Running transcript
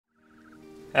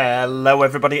Hello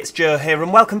everybody, it's Joe here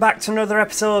and welcome back to another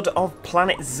episode of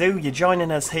Planet Zoo. You're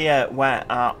joining us here where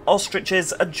our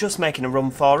ostriches are just making a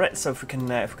run for it. So if we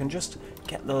can just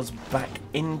get those back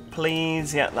in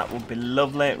please. Yeah, that would be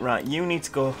lovely. Right, you need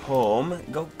to go home.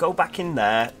 Go back in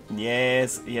there.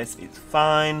 Yes, it's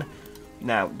fine.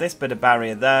 Now, this bit of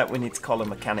barrier there, we need to call a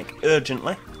mechanic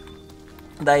urgently.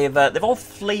 They've all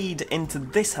fleed into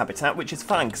this habitat, which is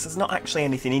fine, because there's not actually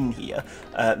anything in here.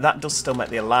 That does still make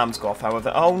the alarms go off,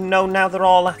 however. Oh no, now they're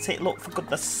all at it. Look, for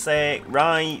goodness sake.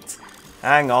 Right.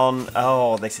 Hang on.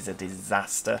 Oh, this is a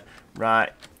disaster.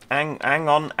 Right. Hang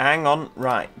on.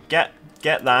 Right. Get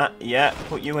that. Yeah,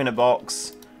 put you in a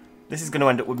box. This is going to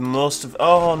end up with most of...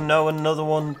 Oh no, another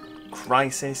one.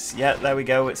 Crisis. Yeah, there we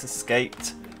go. It's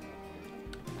escaped.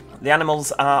 The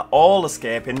animals are all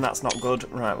escaping, that's not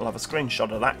good. Right, we'll have a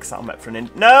screenshot of that because that'll make for an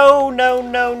No!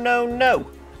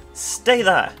 Stay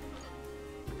there!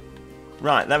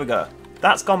 Right, there we go.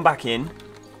 That's gone back in,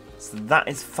 so that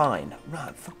is fine.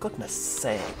 Right, for goodness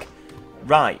sake.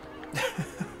 Right.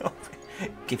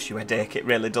 Gives you a headache, it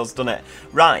really does, doesn't it?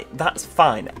 Right, that's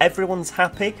fine. Everyone's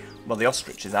happy. Well, the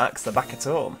ostriches are because they're back at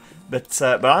home. But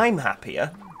I'm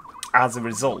happier as a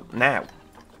result now.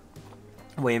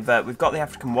 We've got the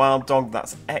African wild dog,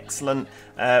 that's excellent.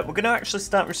 We're going to actually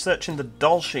start researching the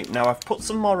Dall sheep now. I've put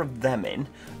some more of them in.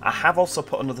 I have also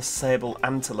put another Sable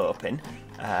Antelope in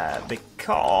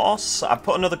because I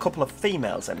put another couple of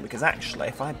females in because actually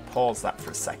if I pause that for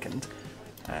a second,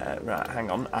 right, hang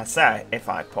on, I say if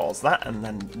I pause that and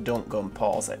then don't go and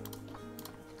pause it.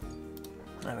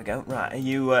 There we go. Right, are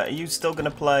you still going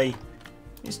to play?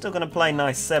 You still going to play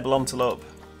nice Sable Antelope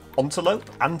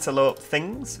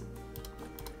things?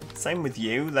 Same with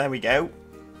you, there we go.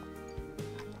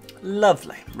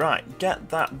 Lovely. Right, get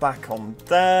that back on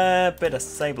there. Bit of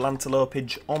Sable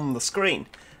Antelopeage on the screen.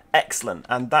 Excellent,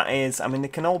 and that is, I mean, they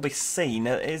can all be seen.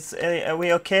 Are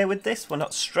we okay with this? We're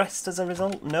not stressed as a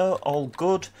result? No, all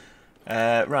good.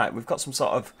 Right, we've got some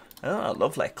sort of, oh,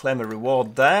 lovely, claim a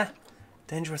reward there.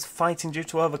 Dangerous fighting due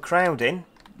to overcrowding.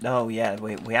 Oh yeah,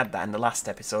 we had that in the last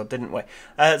episode, didn't we?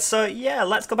 So yeah,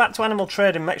 let's go back to animal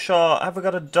trading. Make sure, have we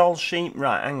got a Dall sheep?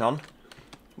 Right, hang on.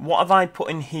 What have I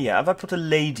put in here? Have I put a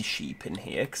lady sheep in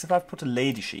here? Because if I've put a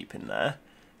lady sheep in there...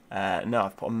 no,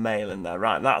 I've put a male in there.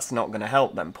 Right, that's not going to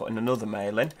help them, putting another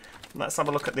male in. Let's have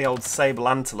a look at the old Sable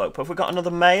Antelope. Have we got another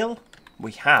male?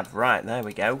 We have. Right, there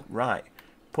we go. Right,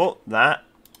 put that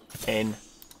in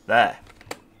there.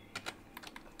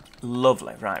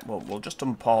 Lovely. Right, well, we'll just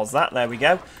unpause that. There we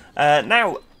go.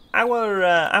 Now,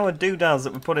 our doodads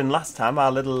that we put in last time,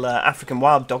 our little African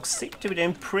wild dogs, seem to be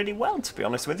doing pretty well, to be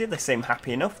honest with you. They seem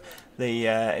happy enough.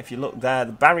 If you look there,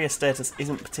 the barrier status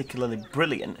isn't particularly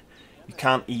brilliant. You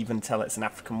can't even tell it's an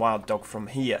African wild dog from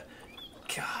here.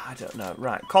 God, I don't know.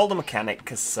 Right, call the mechanic,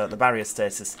 because the barrier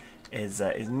status is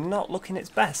not looking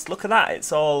its best. Look at that.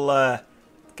 It's all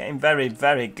getting very,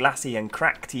 very glassy and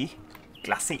crackedy.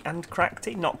 Glassy and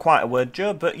crackedy, not quite a word,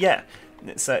 Joe, but yeah,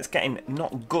 it's getting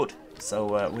not good.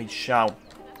 So we shall.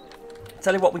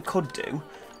 Tell you what we could do.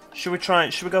 Should we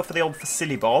go for the old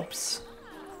Facility Bobs?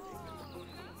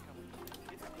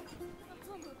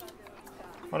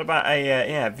 What about a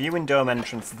yeah, viewing dome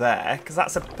entrance there? Because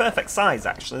that's a perfect size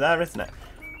actually, there, isn't it?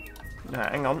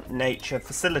 Now, hang on, nature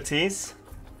facilities.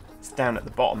 It's down at the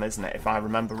bottom, isn't it? If I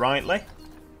remember rightly.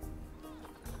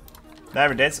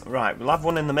 There it is. Right, we'll have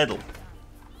one in the middle.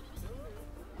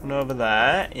 One over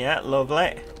there. Yeah,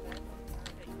 lovely.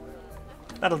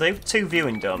 That'll do. 2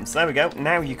 viewing domes. There we go.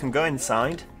 Now you can go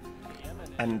inside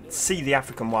and see the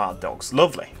African wild dogs.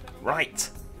 Lovely. Right.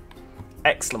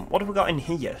 Excellent. What have we got in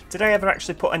here? Did I ever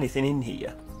actually put anything in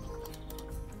here?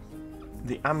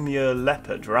 The Amur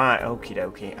leopard. Right. Okie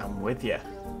dokie. I'm with you.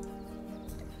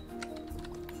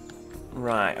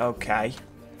 Right. Okay.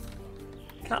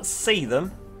 Can't see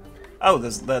them. Oh,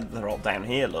 they're all down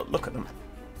here. Look at them.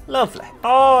 Lovely.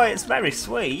 Oh, it's very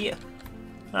sweet.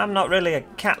 I'm not really a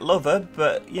cat lover,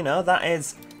 but, you know, that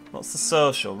is... What's the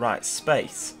social? Right,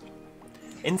 space.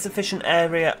 Insufficient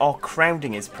area or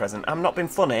crowding is present. I'm not being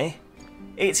funny.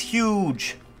 It's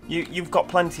huge. You've got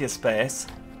plenty of space.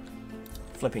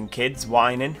 Flipping kids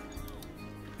whining.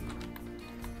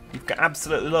 You've got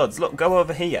absolutely loads. Look, go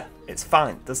over here. It's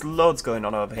fine. There's loads going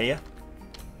on over here.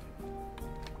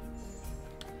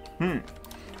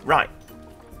 Right.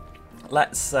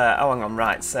 Let's, oh hang on,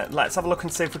 right, so let's have a look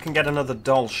and see if we can get another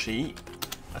Dall sheep.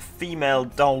 A female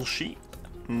Dall sheep.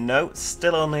 No,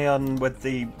 still only on with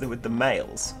the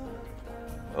males.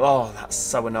 Oh, that's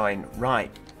so annoying. Right.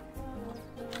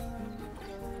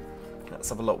 Let's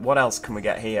have a look. What else can we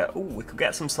get here? Oh, we could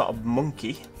get some sort of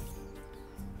monkey.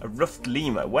 A ruffed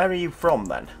lemur. Where are you from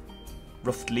then?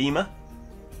 Ruffed lemur?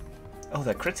 Oh,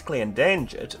 they're critically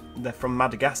endangered. They're from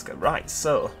Madagascar. Right,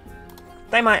 so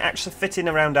they might actually fit in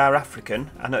around our African.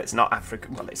 I know it's not Africa.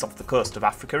 Well, it's off the coast of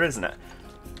Africa, isn't it?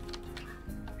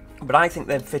 But I think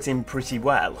they'd fit in pretty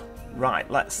well. Right,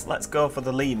 let's go for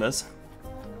the lemurs.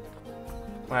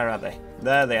 Where are they?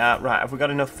 There they are. Right, have we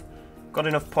got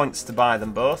enough points to buy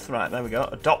them both? Right, there we go.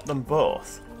 Adopt them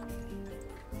both.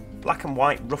 Black and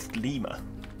white ruffed lemur.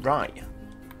 Right.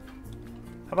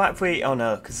 How about if we... Oh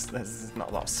no, because there's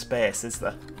not a lot of space, is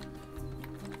there?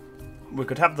 We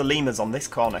could have the lemurs on this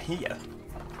corner here.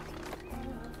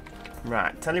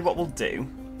 Right, tell you what we'll do.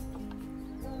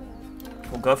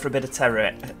 We'll go for a bit of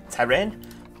terrain.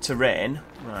 Right,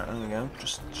 there we go.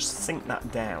 Just sink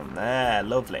that down. There,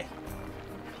 lovely.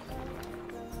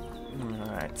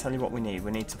 Alright, tell you what we need.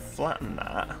 We need to flatten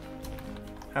that.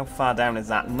 How far down is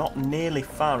that? Not nearly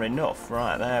far enough.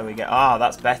 Right, there we go. Ah,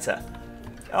 that's better.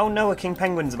 Oh no, a king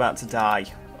penguin's about to die.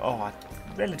 Oh, I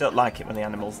really don't like it when the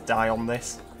animals die on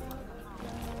this.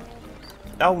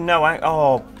 Oh no,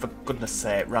 oh, for goodness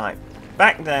sake. Right,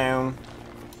 back down.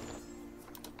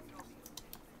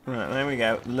 Right, there we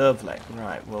go. Lovely.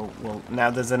 Right, well,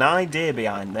 now there's an idea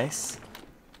behind this.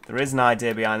 There is an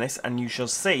idea behind this, and you shall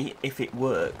see if it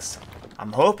works.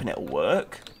 I'm hoping it'll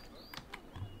work.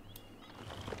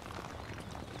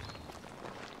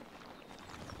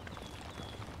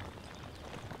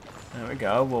 There we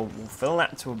go. We'll fill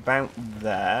that to about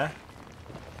there.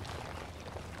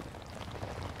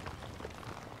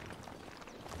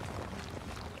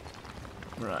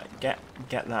 Right, get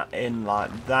that in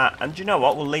like that. And do you know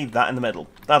what? We'll leave that in the middle.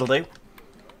 That'll do.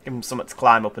 Give them something to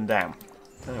climb up and down.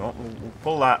 Tell you what, we'll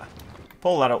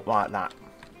pull that up like that.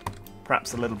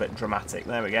 Perhaps a little bit dramatic.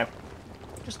 There we go.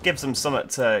 Just gives them something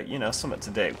to, you know, something to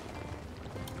do.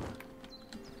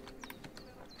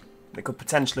 They could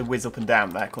potentially whiz up and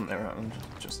down there, couldn't they? Right,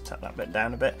 just take that bit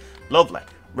down a bit. Lovely.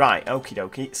 Right, okie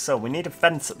dokie. So we need a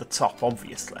fence at the top,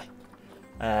 obviously.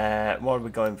 What are we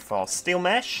going for? Steel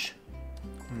mesh?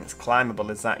 It's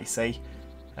climbable, is that, you see?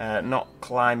 Not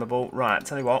climbable. Right,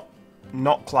 tell you what.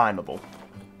 Not climbable.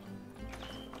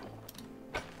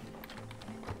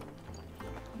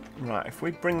 Right, if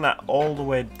we bring that all the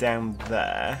way down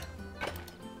there...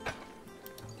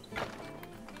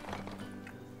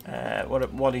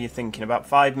 what are you thinking? About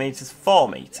 5 metres? 4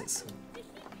 metres?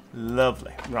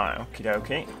 Lovely. Right, okie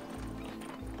dokie.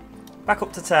 Back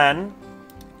up to 10.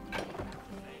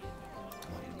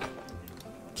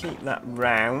 Keep that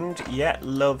round. Yeah,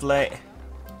 lovely.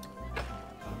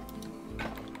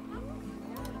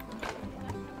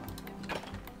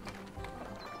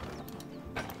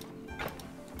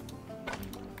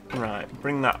 Right,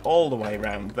 bring that all the way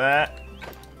around there.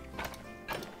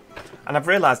 And I've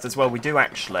realised as well we do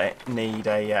actually need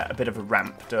a bit of a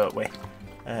ramp, don't we?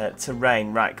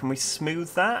 Terrain. Right, can we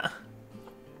smooth that?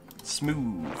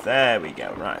 Smooth. There we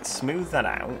go. Right, smooth that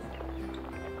out.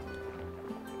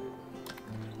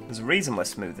 There's a reason we're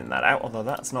smoothing that out, although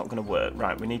that's not going to work.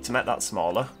 Right, we need to make that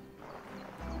smaller.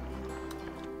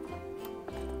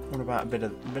 What about a bit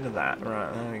of that?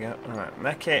 Right, there we go. Right,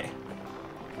 make it.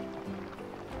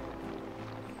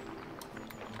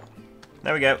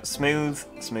 There we go. Smooth,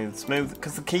 smooth, smooth.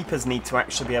 Because the keepers need to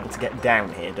actually be able to get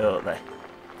down here, don't they?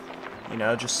 You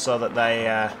know, just so that they,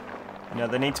 you know,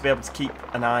 they need to be able to keep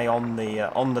an eye on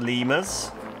the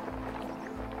lemurs.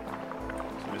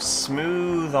 So just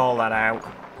smooth all that out.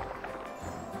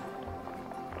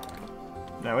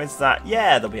 Now is that...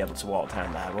 Yeah, they'll be able to walk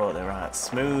down there, won't they? Right,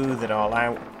 smooth it all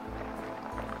out.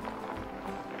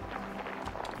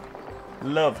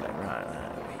 Lovely. Right,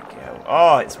 there we go.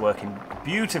 Oh, it's working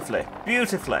beautifully.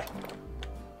 Beautifully.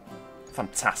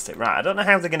 Fantastic. Right, I don't know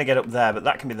how they're going to get up there, but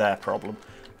that can be their problem.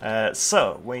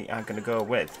 So, we are going to go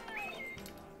with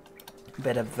a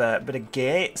bit of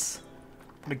gates.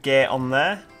 Put a gate on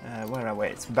there. Where are we?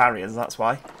 It's barriers, that's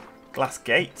why. Glass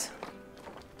gate.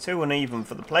 Too uneven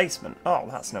for the placement. Oh,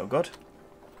 that's no good.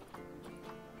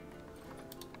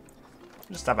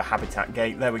 Just have a habitat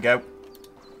gate. There we go.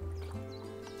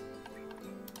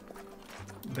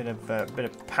 Bit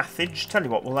of pathage. Tell you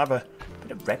what, we'll have a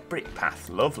bit of red brick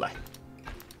path. Lovely.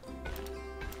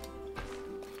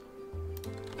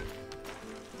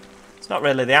 It's not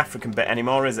really the African bit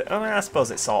anymore, is it? Oh, I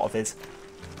suppose it sort of is.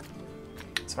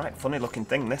 It's a right funny looking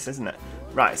thing, this, isn't it?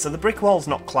 Right, so the brick wall's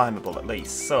not climbable at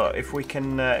least. So if we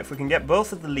can get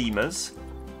both of the lemurs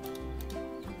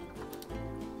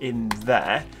in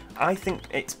there, I think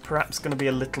it's perhaps going to be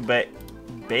a little bit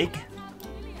big.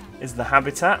 Is the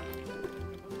habitat?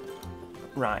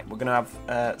 Right, we're going to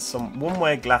have some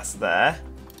one-way glass there.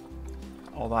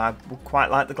 Although I would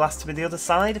quite like the glass to be the other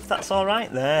side, if that's all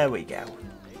right. There we go.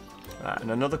 Right,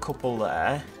 and another couple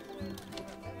there.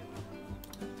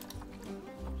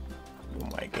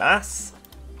 One-way glass.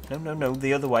 No, no, no,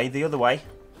 the other way, the other way.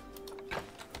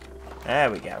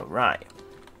 There we go, right.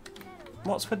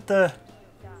 What's with the...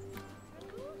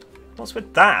 What's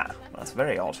with that? That's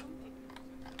very odd.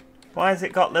 Why has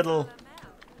it got little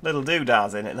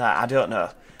doodads in it there? I don't know.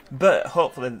 But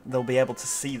hopefully they'll be able to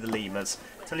see the lemurs.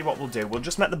 Tell you what we'll do. We'll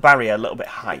just make the barrier a little bit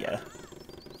higher.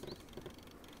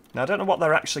 Now, I don't know what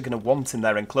they're actually going to want in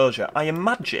their enclosure. I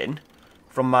imagine,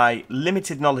 from my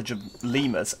limited knowledge of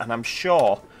lemurs, and I'm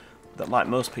sure that, like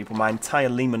most people, my entire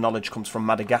lemur knowledge comes from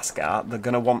Madagascar, they're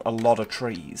going to want a lot of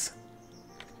trees.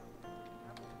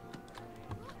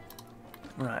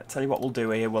 Right, tell you what we'll do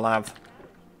here. We'll have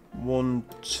 1,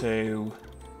 2...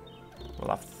 We'll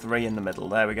have 3 in the middle.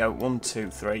 There we go. 1, 2,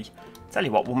 3. Tell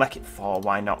you what, we'll make it 4.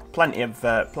 Why not? Plenty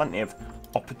of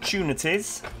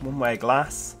opportunities. One-way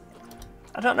glass.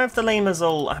 I don't know if the lemurs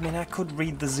will... I mean, I could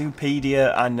read the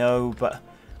Zoopedia, I know, but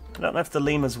I don't know if the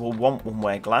lemurs will want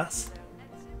one-way glass.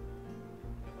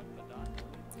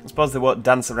 I suppose they won't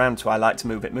dance around to I like to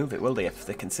move it, will they, if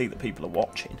they can see that people are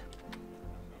watching.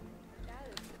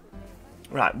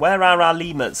 Right, where are our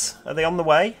lemurs? Are they on the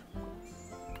way?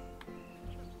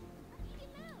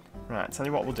 Right, tell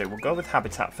you what we'll do. We'll go with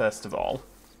habitat first of all.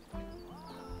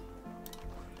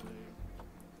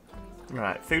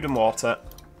 Right, food and water.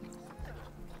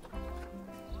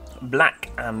 Black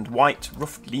and white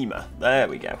ruffed lemur. There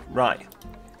we go. Right.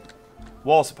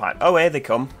 Water pipe. Oh, here they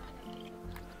come.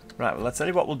 Right, well, I'll tell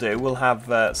you what we'll do. We'll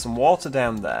have some water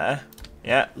down there.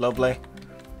 Yeah, lovely.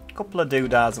 A couple of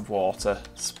doodads of water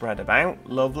spread about.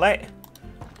 Lovely.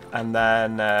 And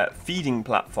then feeding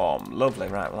platform. Lovely.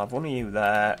 Right, we'll have one of you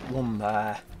there, one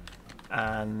there,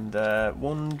 and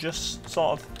one just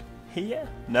sort of here?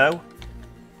 No?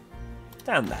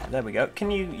 Down there. There we go.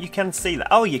 Can you can see that?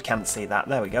 Oh, you can see that.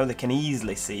 There we go. They can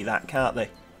easily see that, can't they?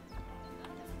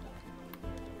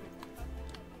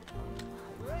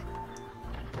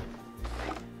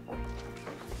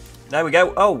 There we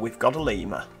go. Oh, we've got a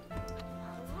lemur.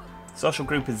 Social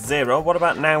group is 0. What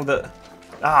about now that...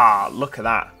 Ah, look at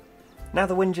that. Now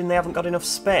they're whinging they haven't got enough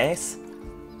space.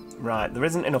 Right, there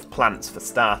isn't enough plants for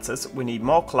starters. We need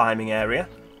more climbing area.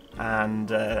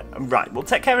 And, right, we'll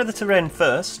take care of the terrain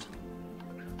first.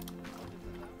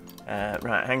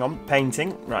 Right, hang on.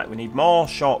 Painting. Right, we need more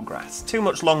short grass. Too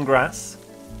much long grass.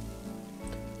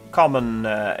 Common,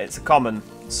 it's a common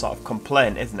sort of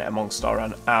complaint, isn't it, amongst our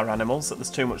animals, that there's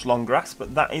too much long grass,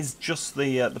 but that is just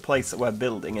the place that we're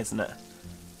building, isn't it?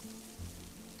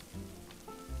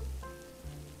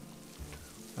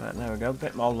 Right, there we go, a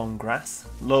bit more long grass.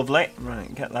 Lovely.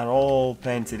 Right, get that all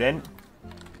painted in.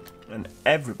 And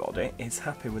everybody is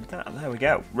happy with that. There we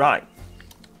go. Right.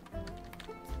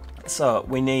 So,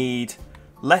 we need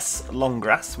less long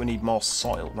grass, we need more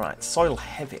soil. Right, soil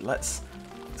heavy. Let's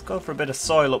go for a bit of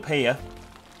soil up here.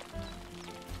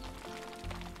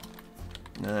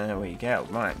 There we go.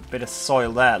 Right, bit of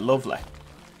soil there. Lovely.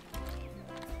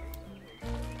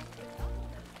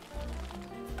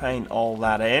 Paint all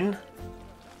that in.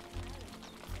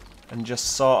 And just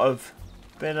sort of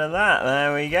bit of that.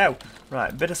 There we go.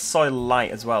 Right, bit of soil light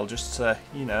as well, just to,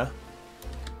 you know,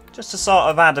 just to sort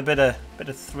of add a bit of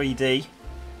 3D,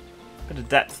 bit of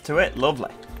depth to it.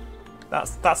 Lovely.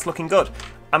 That's looking good.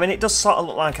 I mean, it does sort of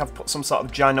look like I've put some sort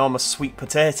of ginormous sweet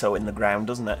potato in the ground,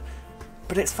 doesn't it?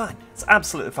 But it's fine. It's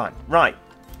absolutely fine. Right,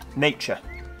 nature.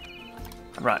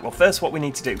 Right, well, first what we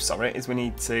need to do, sorry, is we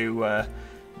need to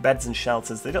beds and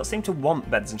shelters. They don't seem to want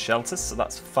beds and shelters, so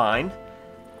that's fine.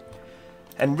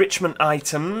 Enrichment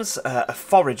items, a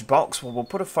forage box. Well, we'll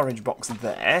put a forage box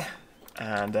there,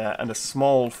 and a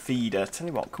small feeder. Tell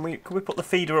you what, can we put the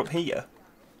feeder up here,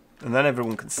 and then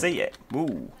everyone can see it?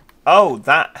 Ooh. Oh,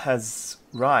 that has...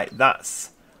 Right,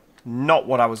 that's not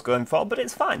what I was going for, but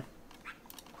it's fine.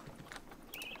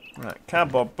 Right,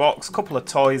 cardboard box, couple of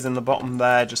toys in the bottom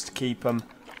there just to keep them.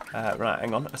 Right,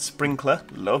 hang on, a sprinkler,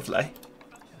 lovely.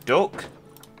 Duck,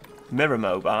 mirror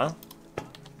mobile,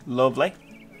 lovely.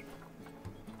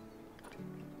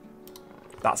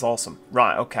 That's awesome.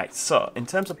 Right, okay, so in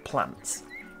terms of plants,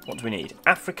 what do we need?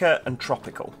 Africa and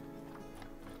tropical.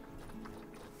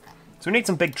 So we need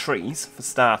some big trees for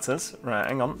starters. Right,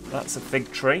 hang on, that's a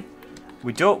fig tree.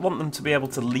 We don't want them to be able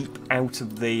to leap out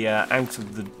of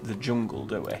the jungle,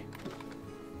 do we?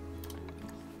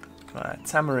 Right,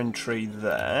 tamarind tree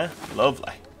there.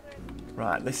 Lovely.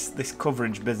 Right, this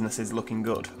coverage business is looking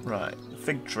good. Right,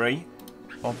 fig tree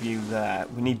of you there.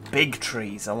 We need big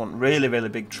trees. I want really, really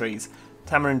big trees.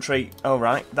 Tamarind tree. Oh,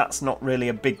 right, that's not really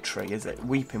a big tree, is it?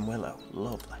 Weeping willow.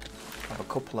 Lovely. Have a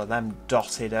couple of them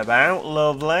dotted about.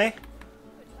 Lovely.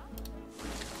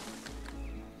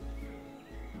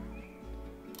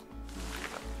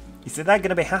 You see, they're going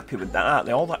to be happy with that, aren't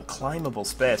they? All that climbable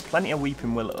space. Plenty of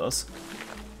weeping willows.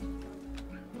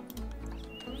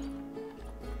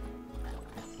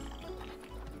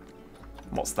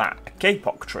 What's that? A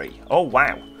kapok tree. Oh,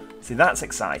 wow. See, that's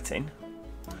exciting.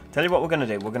 Tell you what we're going to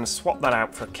do. We're going to swap that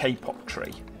out for a kapok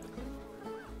tree.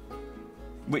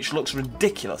 Which looks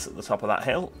ridiculous at the top of that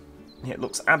hill. It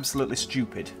looks absolutely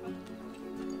stupid.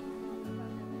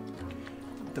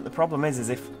 But the problem is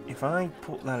if I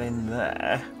put that in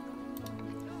there...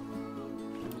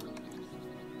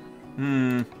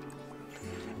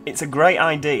 It's a great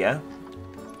idea.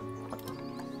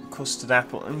 Custard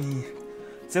apple.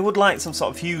 So I would like some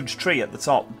sort of huge tree at the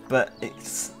top, but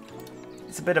it's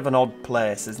a bit of an odd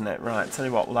place, isn't it? Right, tell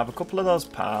you what, we'll have a couple of those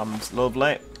palms.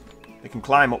 Lovely. They can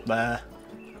climb up there.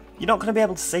 You're not going to be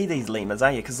able to see these lemurs,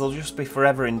 are you? Because they'll just be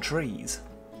forever in trees.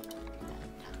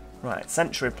 Right,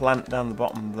 century plant down the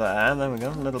bottom there. There we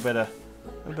go. A little bit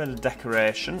of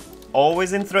decoration.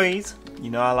 Always in threes. You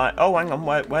know I like... Oh, hang on.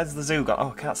 Where's the zoo gone?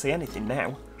 Oh, I can't see anything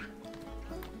now.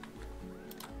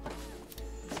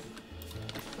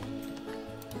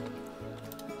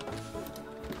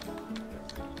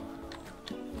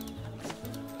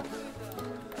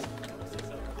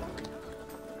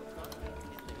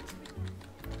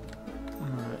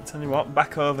 Right, tell you what.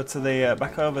 Back over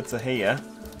to here.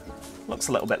 Looks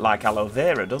a little bit like aloe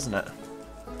vera, doesn't it?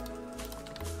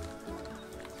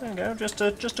 There we go, just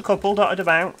a couple dotted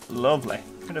about. Lovely.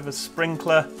 Bit of a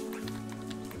sprinkler.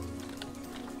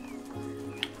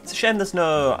 It's a shame there's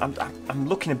no... I'm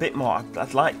looking a bit more...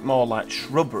 I'd like more like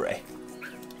shrubbery.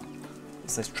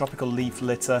 It's this tropical leaf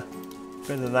litter.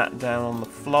 Bit of that down on the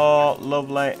floor.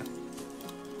 Lovely.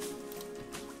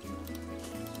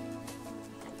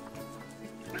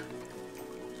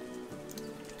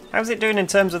 How's it doing in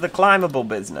terms of the climbable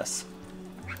business?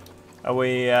 Are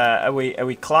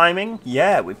we climbing?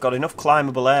 Yeah, we've got enough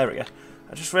climbable area.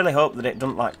 I just really hope that it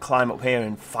doesn't like climb up here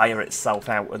and fire itself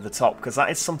out at the top, because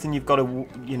that is something you've got to,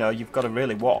 you've got to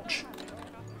really watch.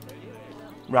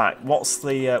 Right, what's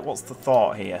the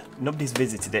thought here? Nobody's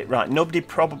visited it. Right, nobody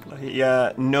probably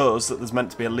knows that there's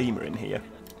meant to be a lemur in here.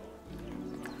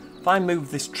 If I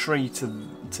move this tree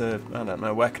to I don't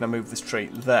know, where can I move this tree?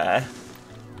 There.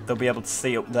 They'll be able to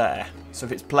see up there. So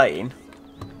if it's playing,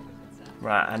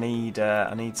 right, I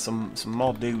need some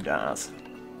more doodahs.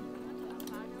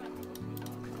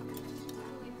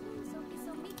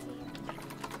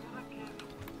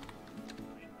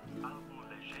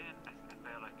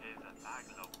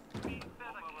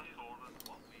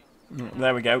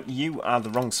 There we go. You are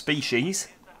the wrong species.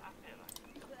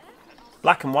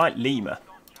 Black and white lemur.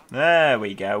 There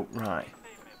we go. Right.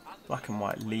 Black and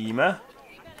white lemur.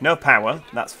 No power.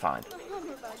 That's fine.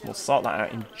 We'll sort that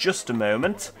out in just a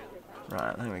moment.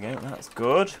 Right, there we go. That's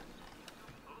good.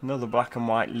 Another black and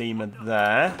white lemur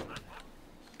there.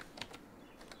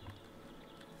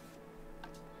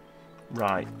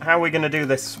 Right. How are we going to do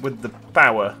this with the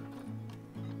power?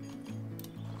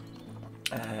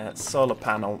 Solar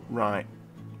panel. Right.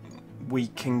 We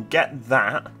can get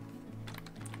that.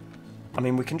 I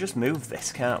mean, we can just move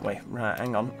this, can't we? Right,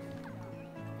 hang on.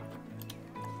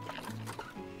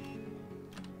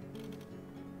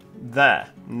 There.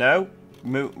 No.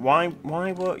 Why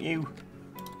won't you...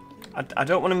 I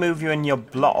don't want to move you in your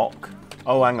block.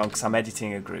 Oh, hang on, because I'm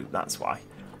editing a group, that's why.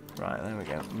 Right, there we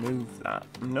go. Move that.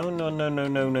 No, no, no, no,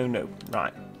 no, no, no.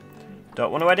 Right.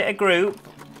 Don't want to edit a group.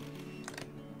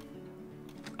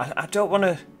 I don't want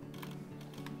to...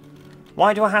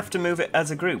 Why do I have to move it as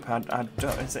a group? I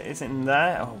don't... Is it in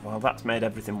there? Oh, well, that's made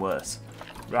everything worse.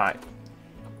 Right.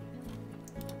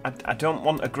 I don't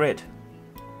want a grid.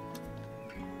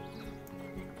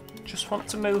 Just want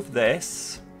to move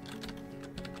this.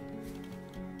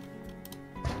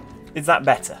 Is that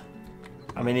better?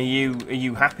 I mean, are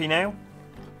you happy now?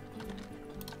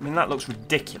 I mean, that looks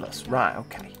ridiculous. Right,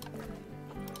 okay.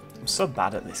 I'm so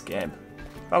bad at this game.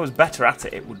 If I was better at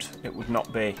it, it would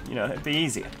not be, it'd be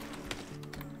easier.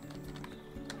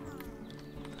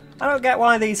 I don't get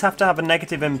why these have to have a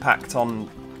negative impact on,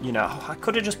 I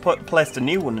could have just placed a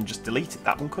new one and just deleted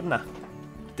that one, couldn't I?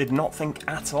 Did not think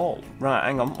at all. Right,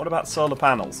 hang on. What about solar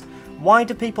panels? Why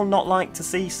do people not like to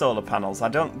see solar panels? I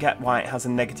don't get why it has a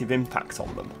negative impact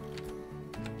on them.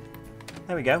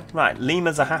 There we go. Right,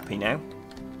 lemurs are happy now.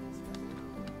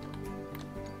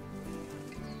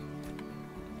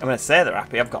 I'm going to say they're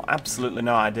happy. I've got absolutely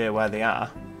no idea where they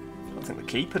are. I don't think the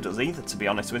keeper does either, to be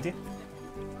honest with you.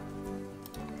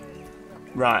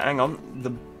 Right, hang on.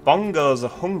 The bongos are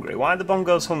hungry. Why are the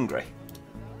bongos hungry?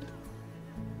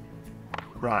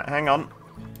 Right, hang on.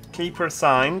 Keeper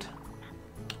assigned.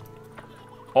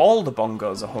 All the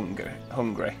bongos are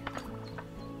hungry.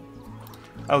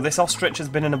 Oh, this ostrich has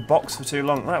been in a box for too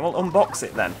long. Right, well, unbox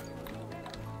it then.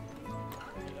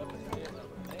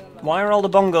 Why are all the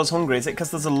bongos hungry? Is it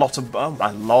because there's a lot of... Oh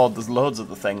my lord, there's loads of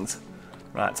the things.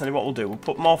 Right, tell you what we'll do. We'll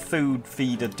put more food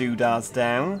feeder doodahs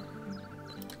down.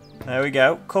 There we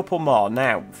go. Couple more.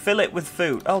 Now, fill it with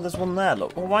food. Oh, there's one there,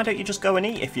 look. Well, why don't you just go and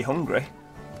eat if you're hungry?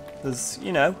 There's,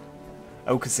 you know...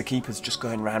 Oh, because the keeper's just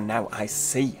going round now. I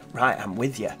see. Right, I'm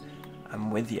with you.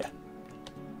 I'm with you.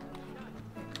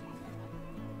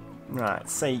 Right,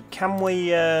 see, can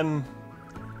we...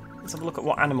 let's have a look at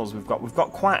what animals we've got. We've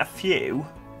got quite a few.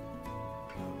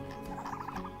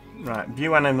 Right,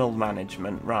 view animal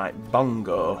management. Right,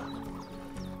 bongo.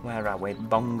 Where are we?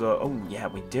 Bongo. Oh, yeah,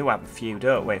 we do have a few,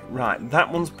 don't we? Right,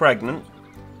 that one's pregnant.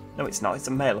 No, it's not. It's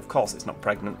a male. Of course it's not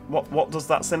pregnant. What does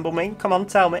that symbol mean? Come on,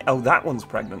 tell me. Oh, that one's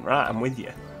pregnant. Right, I'm with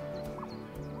you.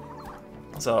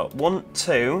 So, 1,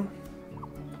 2.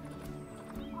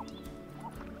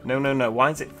 No, no, no. Why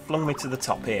has it flung me to the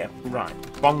top here?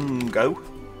 Right, bongo.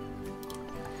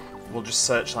 We'll just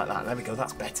search like that. There we go.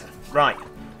 That's better. Right.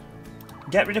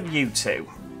 Get rid of you two.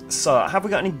 So, have we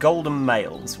got any golden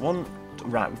males? One.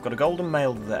 Right, we've got a golden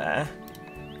male there.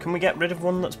 Can we get rid of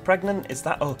one that's pregnant? Is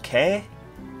that okay?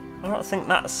 I don't think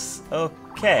that's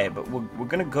okay, but we're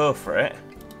going to go for it.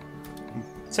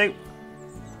 2.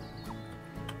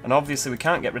 And obviously we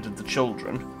can't get rid of the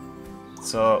children.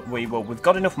 So we've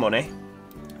got enough money.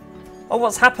 Oh,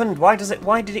 what's happened? Why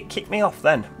did it kick me off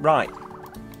then? Right.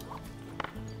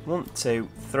 1, 2,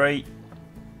 3.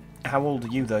 How old are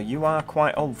you though? You are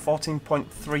quite old.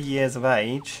 14.3 years of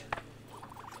age.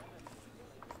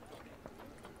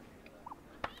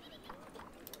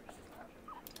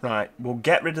 Right, we'll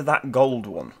get rid of that gold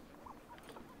one.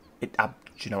 Do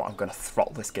you know what? I'm going to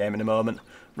throttle this game in a moment.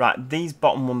 Right, these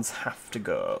bottom ones have to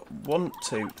go. 1,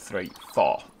 2, 3,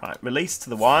 4. Right, release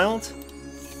to the wild.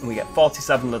 And we get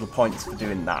 47 little points for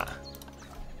doing that.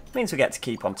 Means we get to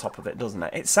keep on top of it, doesn't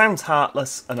it? It sounds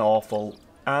heartless and awful.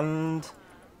 And,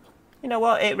 you know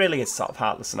what? It really is sort of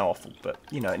heartless and awful. But,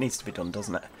 you know, it needs to be done,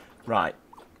 doesn't it? Right.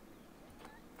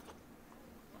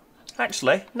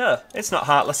 Actually, no, it's not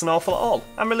heartless and awful at all.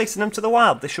 I'm releasing them to the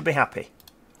wild. They should be happy.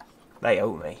 They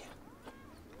owe me.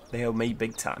 They owe me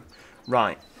big time.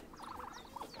 Right.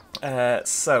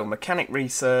 So, mechanic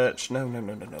research. No.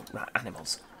 Right,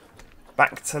 animals.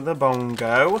 Back to the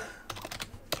bongo.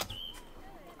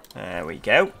 There we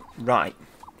go. Right.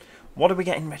 What are we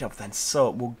getting rid of then?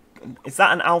 So, is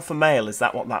that an alpha male? Is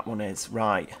that what that one is?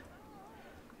 Right.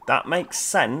 That makes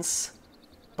sense.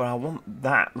 But I want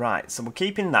that. Right, so we're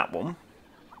keeping that one.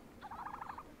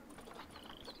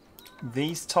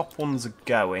 These top ones are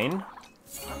going.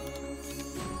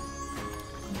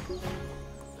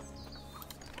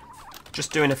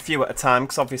 Just doing a few at a time,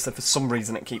 because obviously for some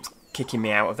reason it keeps kicking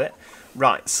me out of it.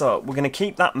 Right, so we're going to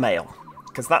keep that male.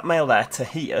 Because that male there to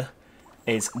here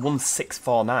is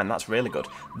 1649. That's really good.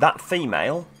 That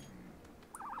female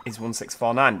is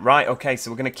 1649. Right, okay,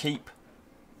 so we're going to keep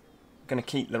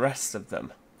the rest of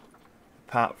them.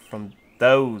 Apart from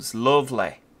those.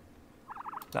 Lovely.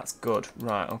 That's good.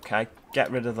 Right, okay. Get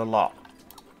rid of the lot.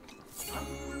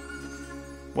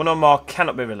 One or more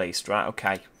cannot be released. Right,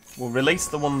 okay. We'll release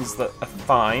the ones that are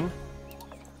fine.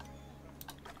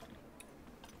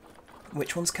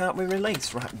 Which ones can't we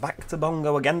release? Right, back to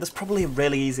bongo again. There's probably a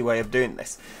really easy way of doing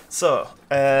this. So,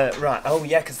 right. Oh,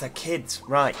 yeah, because they're kids.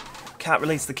 Right. Can't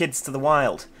release the kids to the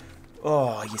wild.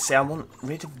 Oh, you see, I want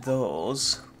rid of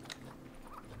those.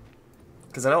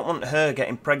 Because I don't want her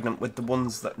getting pregnant with the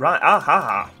ones that... Right,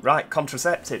 aha! Right,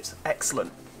 contraceptives. Excellent.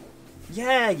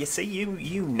 Yeah, you see,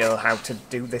 you know how to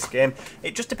do this game.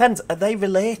 It just depends. Are they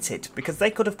related? Because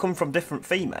they could have come from different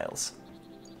females.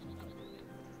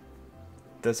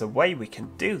 There's a way we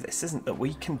can do this, isn't there?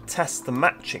 We can test the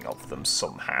matching of them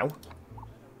somehow.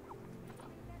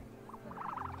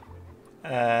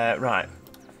 Right.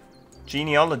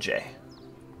 Genealogy.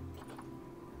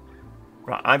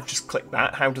 Right, I've just clicked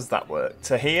that. How does that work?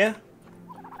 To here?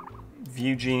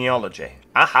 View genealogy.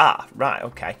 Aha! Right,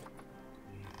 okay.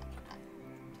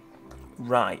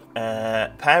 Right,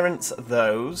 parents,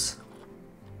 those.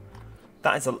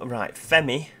 That is a... Right,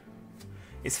 Femi.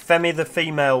 Is Femi the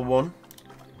female one?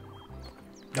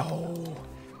 Oh.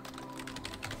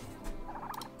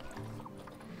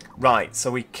 Right,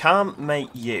 so we can't make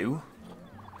you.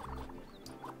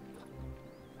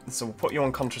 So we'll put you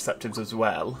on contraceptives as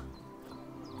well.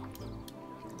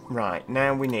 Right,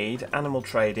 now we need animal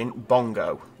trading,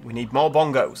 bongo. We need more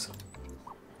bongos.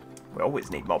 We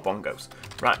always need more bongos.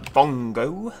 Right,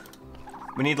 bongo.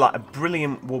 We need like a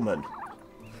brilliant woman.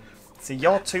 See,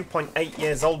 you're 2.8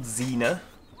 years old, Xena.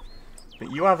 But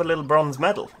you have a little bronze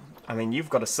medal. I mean, you've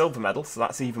got a silver medal, so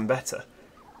that's even better.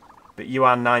 but you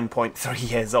are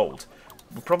 9.3 years old.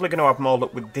 We're probably going to have more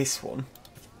luck with this one.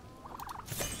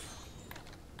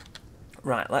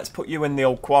 Right, let's put you in the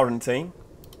old quarantine.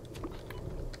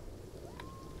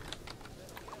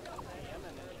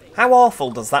 How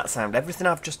awful does that sound? Everything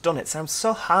I've just done, it sounds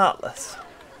so heartless.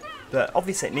 But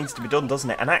obviously it needs to be done, doesn't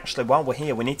it? And actually, while we're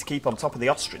here, we need to keep on top of the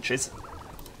ostriches.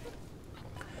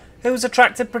 Who's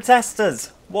attracted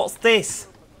protesters? What's this?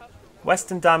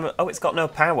 Western Diamond... Oh, it's got no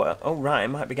power. Oh, right, it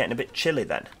might be getting a bit chilly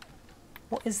then.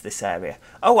 What is this area?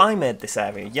 Oh, I made this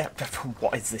area. Yep,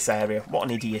 what is this area? What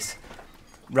an idiot.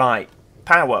 Right,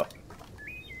 power.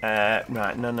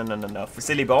 Right, no. For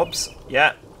silly bobs.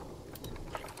 Yeah.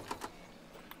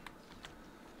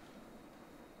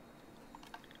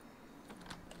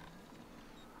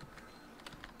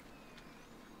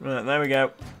 Right, there we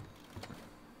go.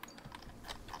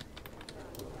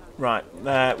 Right,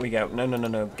 there we go.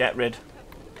 No. Get rid.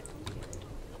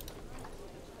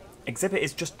 Exhibit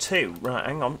is just 2. Right,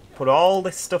 hang on. Put all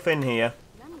this stuff in here.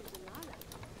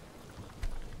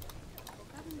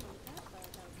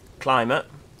 Climate.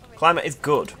 Climate is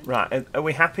good. Right, are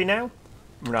we happy now?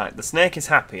 Right, the snake is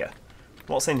happier.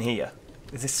 What's in here?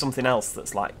 Is this something else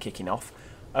that's like kicking off?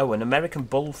 Oh, an American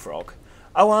bullfrog.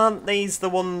 Oh, aren't these the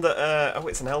one that... oh,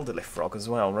 it's an elderly frog as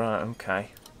well. Right, okay.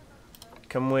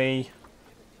 Can we...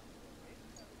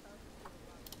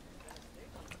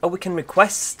 Oh, we can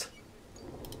request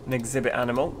an exhibit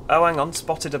animal. Oh, hang on.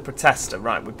 Spotted a protester.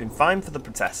 Right, we've been fined for the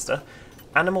protester.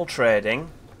 Animal trading.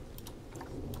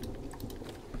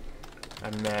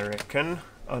 American.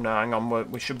 Oh, no, hang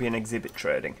on. We should be in exhibit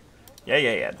trading.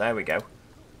 Yeah. There we go.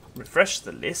 Refresh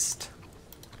the list.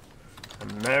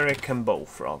 American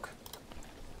bullfrog.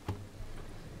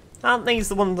 Aren't these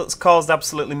the one that's caused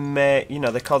absolutely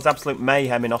they caused absolute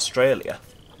mayhem in Australia?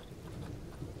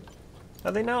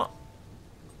 Are they not?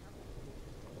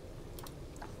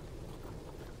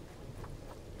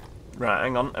 Right,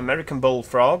 hang on. American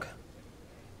bullfrog.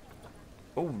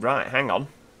 Oh, right, hang on.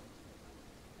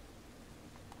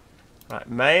 Right,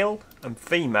 male and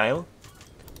female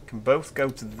can both go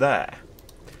to there.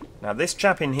 Now, this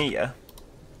chap in here...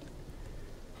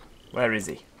 Where is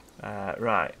he?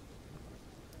 Right.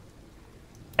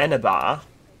 Enabar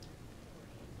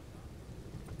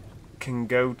can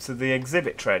go to the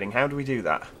exhibit trading. How do we do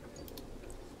that?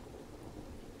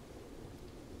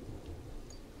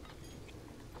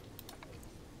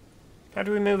 How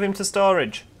do we move him to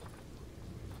storage?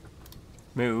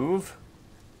 Move.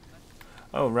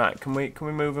 Oh, right. Can we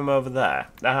move him over there?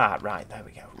 Ah, right. There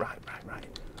we go. Right.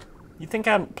 You'd think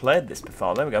I hadn't played this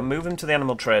before. There we go. Move him to the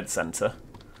Animal Trade Centre.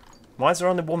 Why is there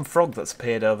only one frog that's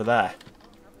appeared over there?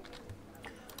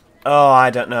 Oh, I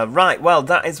don't know. Right, well,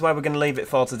 that is where we're going to leave it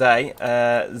for today.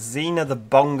 Xena the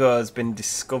bongo has been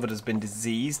discovered, has been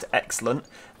diseased. Excellent.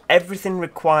 Everything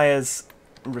requires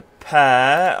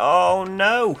repair. Oh,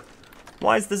 no.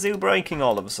 Why is the zoo breaking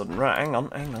all of a sudden? Right, hang on.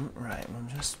 Right,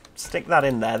 we'll just stick that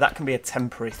in there. That can be a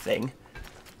temporary thing.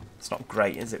 It's not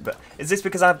great, is it? But is this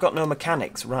because I've got no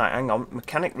mechanics? Right, hang on.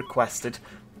 Mechanic requested.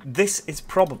 This is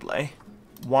probably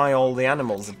why all the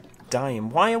animals are dying.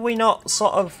 Why are we not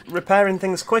sort of repairing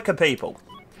things quicker, people?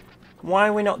 Why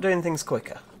are we not doing things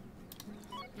quicker?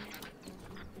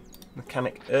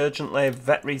 Mechanic urgently.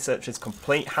 Vet research is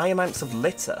complete. High amounts of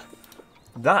litter.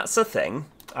 That's a thing.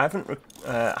 I haven't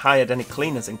hired any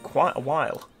cleaners in quite a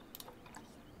while.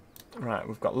 Right,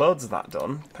 we've got loads of that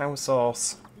done. Power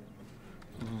source.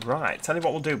 Right, tell you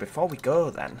what we'll do before we go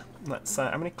then. Let's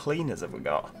how many cleaners have we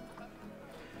got?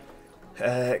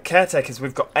 Caretakers,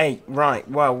 we've got 8. Right,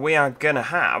 well, we are going to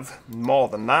have more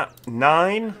than that.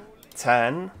 9,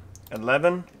 10,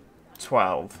 11,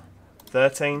 12,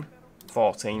 13,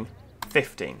 14,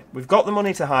 15. We've got the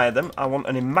money to hire them. I want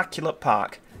an immaculate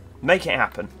park. Make it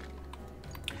happen.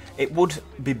 It would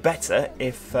be better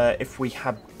if we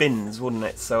had bins, wouldn't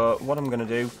it? So what I'm going to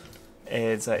do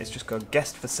is just go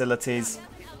guest facilities,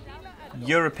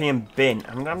 European bin.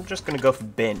 I'm just going to go for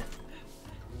bin.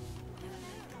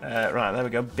 Right, there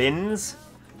we go. Bins.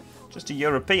 Just a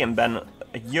European bin.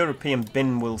 A European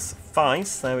bin will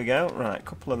suffice. There we go. Right, a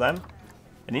couple of them.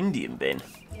 An Indian bin.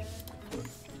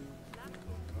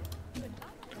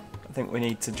 I think we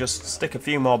need to just stick a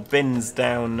few more bins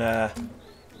down,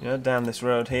 down this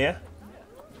road here.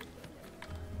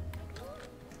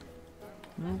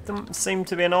 Doesn't seem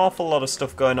to be an awful lot of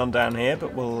stuff going on down here,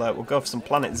 but we'll go for some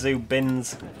Planet Zoo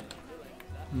bins.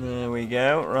 There we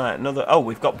go. Right, another... Oh,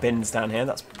 we've got bins down here.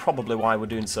 That's probably why we're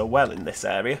doing so well in this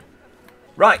area.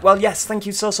 Right, well, yes, thank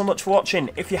you so much for watching.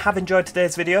 If you have enjoyed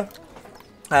today's video,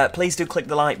 Please do click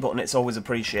the like button, it's always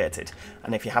appreciated.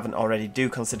 And if you haven't already, do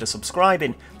consider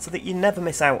subscribing so that you never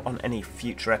miss out on any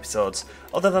future episodes.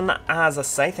 Other than that, as I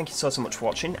say, thank you so much for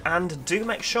watching, and do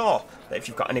make sure that if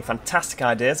you've got any fantastic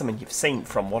ideas, I mean, you've seen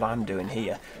from what I'm doing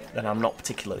here that I'm not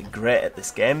particularly great at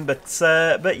this game,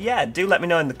 but yeah, do let me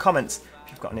know in the comments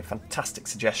if you've got any fantastic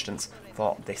suggestions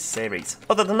for this series.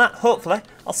 Other than that, hopefully,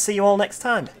 I'll see you all next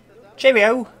time.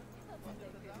 Cheerio!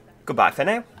 Goodbye for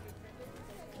now.